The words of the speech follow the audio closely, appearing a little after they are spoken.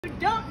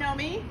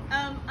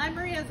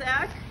is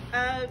Zach.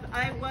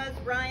 I was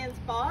Ryan's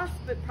boss,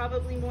 but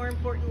probably more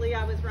importantly,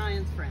 I was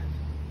Ryan's friend.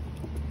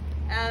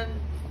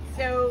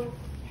 So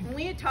when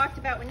we had talked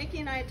about, when Nikki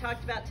and I had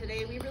talked about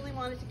today, we really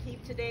wanted to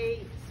keep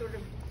today sort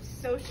of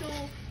social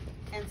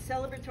and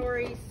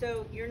celebratory,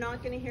 so you're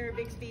not going to hear a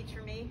big speech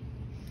from me.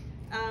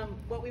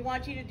 What we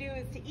want you to do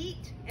is to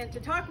eat and to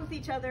talk with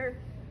each other.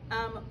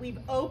 We've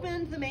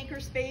opened the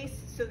makerspace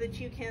so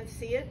that you can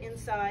see it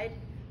inside.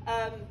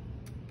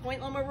 Point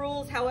Loma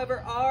rules,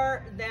 however,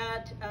 are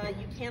that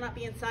you cannot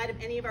be inside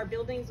of any of our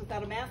buildings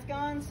without a mask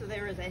on, so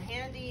there is a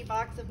handy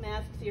box of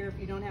masks here if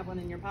you don't have one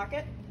in your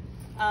pocket,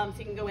 so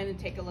you can go in and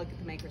take a look at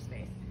the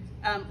makerspace.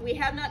 We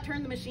have not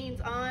turned the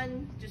machines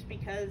on just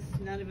because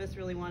none of us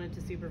really wanted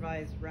to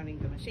supervise running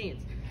the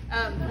machines.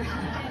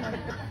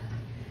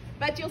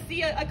 But you'll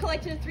see a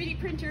collection of 3D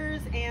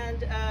printers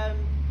and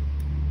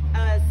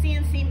a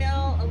CNC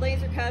mill, a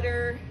laser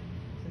cutter.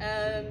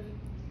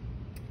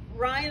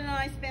 Ryan and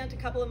I spent a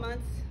couple of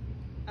months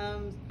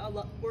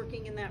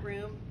working in that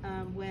room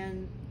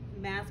when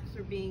masks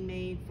were being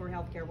made for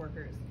healthcare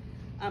workers.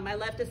 I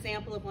left a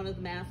sample of one of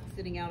the masks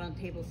sitting out on the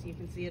table so you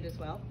can see it as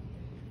well.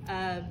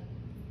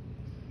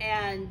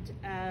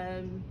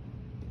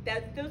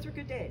 Those were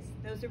good days.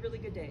 Those are really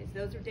good days.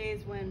 Those are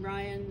days when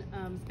Ryan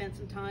spent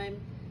some time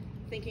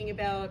thinking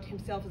about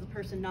himself as a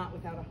person not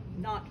with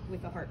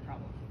a heart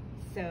problem.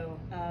 So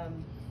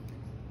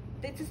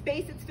it's a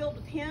space that's filled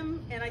with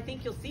him, and I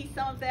think you'll see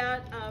some of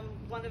that.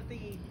 One of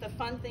the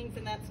fun things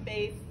in that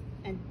space,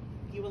 and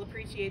you will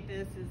appreciate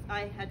this, is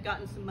I had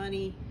gotten some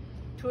money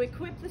to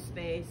equip the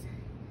space,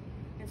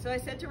 and so I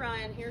said to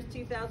Ryan, here's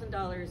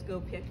 $2,000,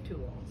 go pick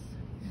tools.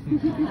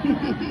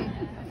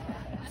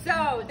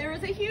 So there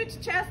is a huge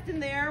chest in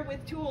there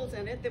with tools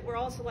in it that were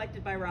all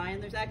selected by Ryan.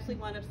 There's actually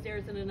one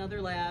upstairs in another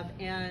lab,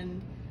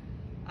 and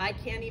I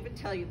can't even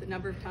tell you the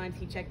number of times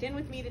he checked in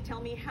with me to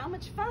tell me how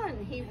much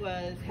fun he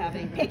was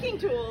having picking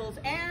tools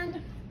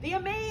and the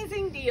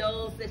amazing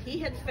deals that he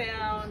had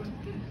found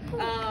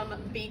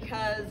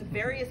because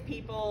various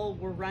people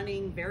were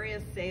running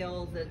various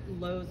sales at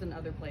Lowe's and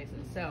other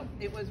places. So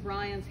it was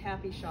Ryan's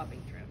happy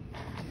shopping trip.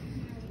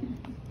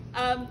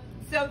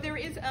 So there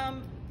is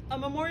a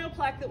memorial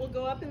plaque that will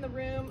go up in the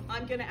room.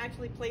 I'm going to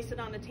actually place it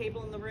on a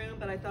table in the room,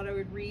 but I thought I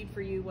would read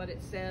for you what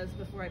it says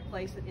before I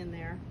place it in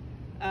there.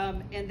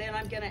 And then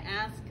I'm going to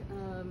ask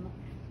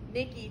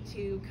Nikki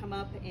to come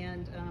up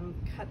and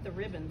cut the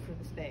ribbon for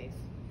the space.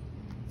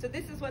 So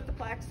this is what the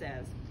plaque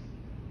says.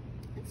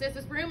 It says,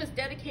 this room is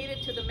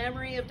dedicated to the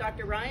memory of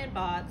Dr. Ryan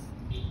Botts,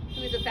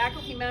 who is a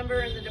faculty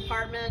member in the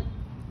Department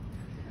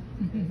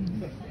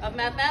of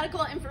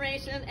Mathematical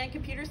Information and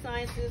Computer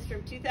Sciences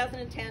from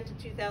 2010 to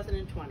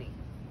 2020.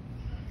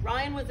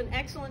 Ryan was an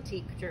excellent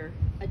teacher,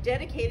 a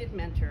dedicated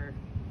mentor,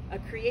 a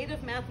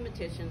creative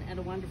mathematician, and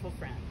a wonderful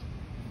friend.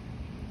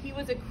 He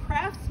was a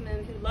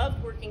craftsman who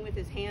loved working with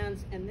his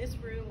hands, and this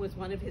room was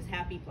one of his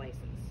happy places.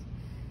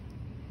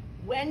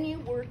 When you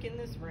work in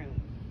this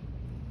room,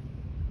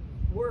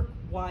 work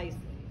wisely,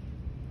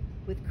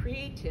 with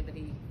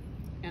creativity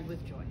and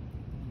with joy.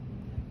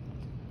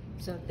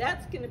 So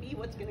that's going to be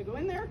what's going to go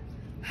in there.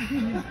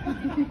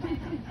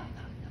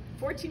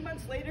 14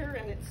 months later,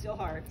 and it's still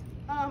hard.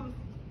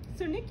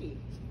 So Nikki,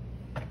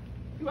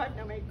 who I've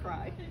now made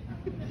cry.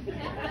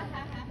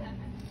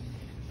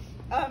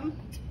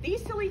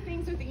 These silly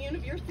things are the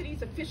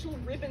university's official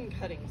ribbon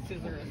cutting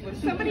scissors. When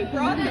somebody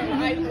brought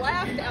them, I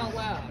laughed out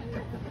loud.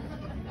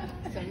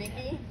 So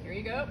Nikki, here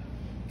you go.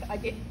 I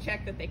did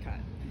check that they cut.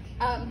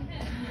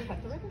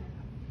 Cut the ribbon.